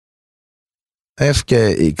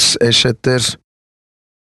f(g)x eşittir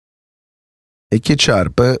 2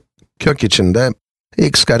 çarpı kök içinde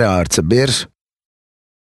x kare artı 1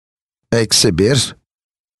 eksi 1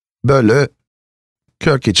 bölü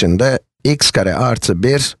kök içinde x kare artı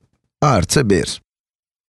 1 artı 1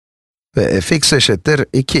 ve fx eşittir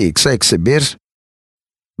 2x eksi 1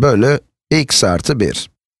 bölü x artı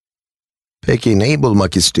 1. Peki neyi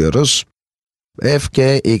bulmak istiyoruz?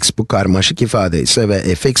 f(g)x bu karmaşık ifade ise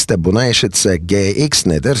ve fx de buna eşitse gx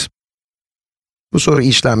nedir? Bu soru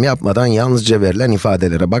işlem yapmadan yalnızca verilen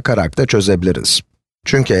ifadelere bakarak da çözebiliriz.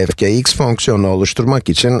 Çünkü f(g)x fonksiyonunu oluşturmak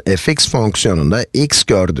için fx fonksiyonunda x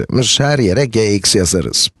gördüğümüz her yere gx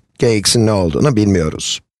yazarız. Gx'in ne olduğunu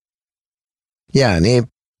bilmiyoruz. Yani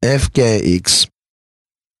f(g)x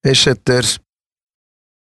eşittir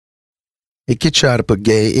 2 çarpı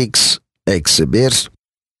gx eksi 1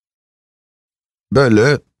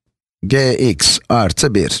 bölü gx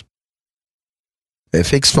artı 1.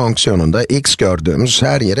 Fx fonksiyonunda x gördüğümüz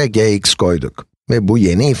her yere gx koyduk. Ve bu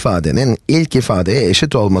yeni ifadenin ilk ifadeye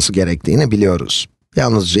eşit olması gerektiğini biliyoruz.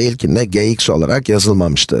 Yalnızca ilkinde gx olarak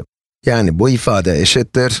yazılmamıştı. Yani bu ifade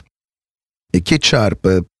eşittir 2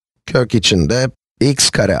 çarpı kök içinde x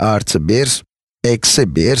kare artı 1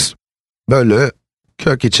 eksi 1 bölü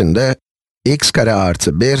kök içinde x kare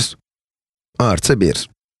artı 1 artı 1.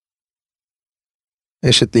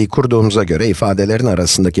 Eşitliği kurduğumuza göre ifadelerin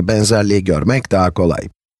arasındaki benzerliği görmek daha kolay.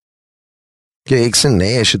 Gx'in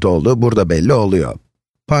neye eşit olduğu burada belli oluyor.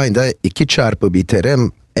 Payda 2 çarpı bir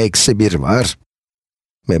terim eksi 1 var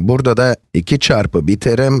ve burada da 2 çarpı bir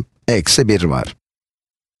terim eksi 1 var.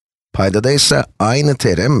 Paydada ise aynı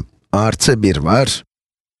terim artı 1 var.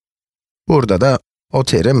 Burada da o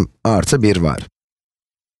terim artı 1 var.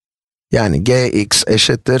 Yani gx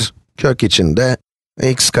eşittir kök içinde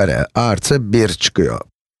x kare artı 1 çıkıyor.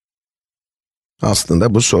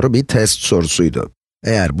 Aslında bu soru bir test sorusuydu.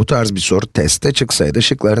 Eğer bu tarz bir soru testte çıksaydı,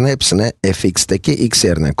 şıkların hepsini fx'teki x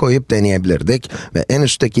yerine koyup deneyebilirdik ve en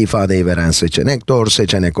üstteki ifadeyi veren seçenek doğru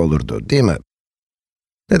seçenek olurdu, değil mi?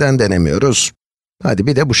 Neden denemiyoruz? Hadi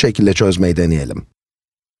bir de bu şekilde çözmeyi deneyelim.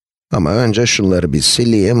 Ama önce şunları bir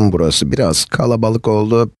sileyim, burası biraz kalabalık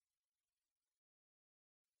oldu.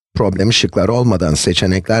 Problemi şıklar olmadan,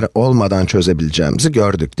 seçenekler olmadan çözebileceğimizi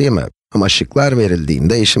gördük, değil mi? Ama şıklar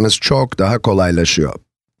verildiğinde işimiz çok daha kolaylaşıyor.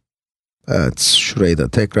 Evet, şurayı da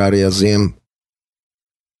tekrar yazayım.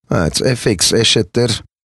 Evet, fx eşittir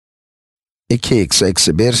 2x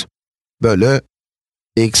eksi 1 bölü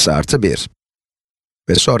x artı 1.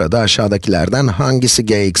 Ve sonra da aşağıdakilerden hangisi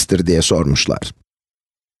gx'tir diye sormuşlar.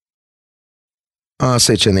 A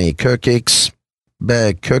seçeneği kök x,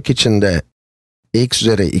 b kök içinde x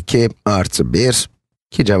üzeri 2 artı 1,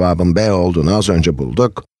 ki cevabın b olduğunu az önce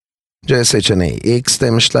bulduk. C seçeneği x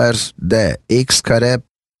demişler, d x kare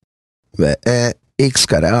ve e x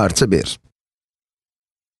kare artı 1.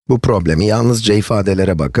 Bu problemi yalnızca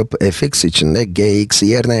ifadelere bakıp fx için de gx'i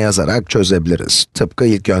yerine yazarak çözebiliriz. Tıpkı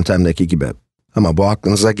ilk yöntemdeki gibi. Ama bu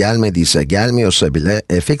aklınıza gelmediyse, gelmiyorsa bile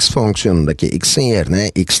fx fonksiyonundaki x'in yerine,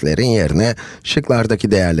 x'lerin yerine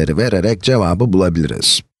şıklardaki değerleri vererek cevabı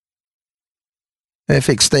bulabiliriz.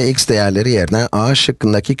 fx'te x değerleri yerine a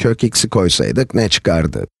şıkkındaki kök x'i koysaydık ne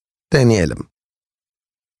çıkardı? Deneyelim.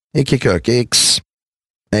 2 kök x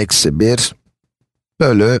eksi 1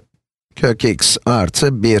 bölü kök x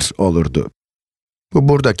artı 1 olurdu. Bu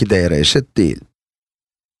buradaki değere eşit değil.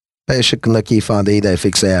 B şıkkındaki ifadeyi de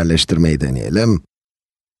fx'e yerleştirmeyi deneyelim.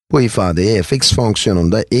 Bu ifadeyi fx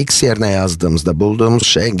fonksiyonunda x yerine yazdığımızda bulduğumuz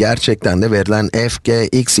şey gerçekten de verilen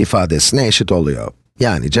f(g)x ifadesine eşit oluyor.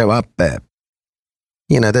 Yani cevap B.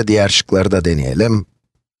 Yine de diğer şıkları da deneyelim.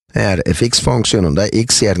 Eğer fx fonksiyonunda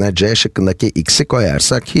x yerine c şıkkındaki x'i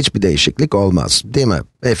koyarsak hiçbir değişiklik olmaz, değil mi?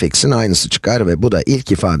 fx'in aynısı çıkar ve bu da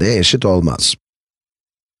ilk ifadeye eşit olmaz.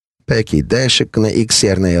 Peki d şıkkını x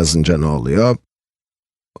yerine yazınca ne oluyor?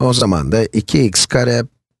 O zaman da 2x kare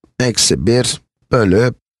eksi 1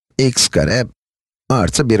 bölü x kare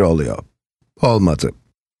artı 1 oluyor. Olmadı.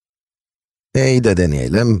 E'yi de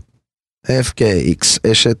deneyelim. f(g)x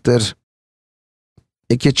eşittir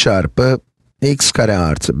 2 çarpı x kare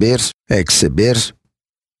artı 1 eksi 1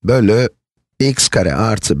 bölü x kare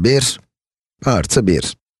artı 1 artı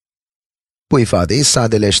 1. Bu ifadeyi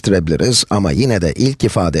sadeleştirebiliriz ama yine de ilk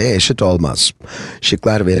ifadeye eşit olmaz.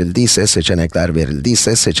 Şıklar verildiyse, seçenekler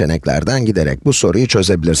verildiyse, seçeneklerden giderek bu soruyu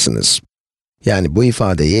çözebilirsiniz. Yani bu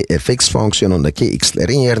ifadeyi fx fonksiyonundaki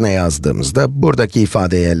x'lerin yerine yazdığımızda buradaki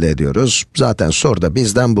ifadeyi elde ediyoruz. Zaten soruda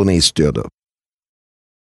bizden bunu istiyordu.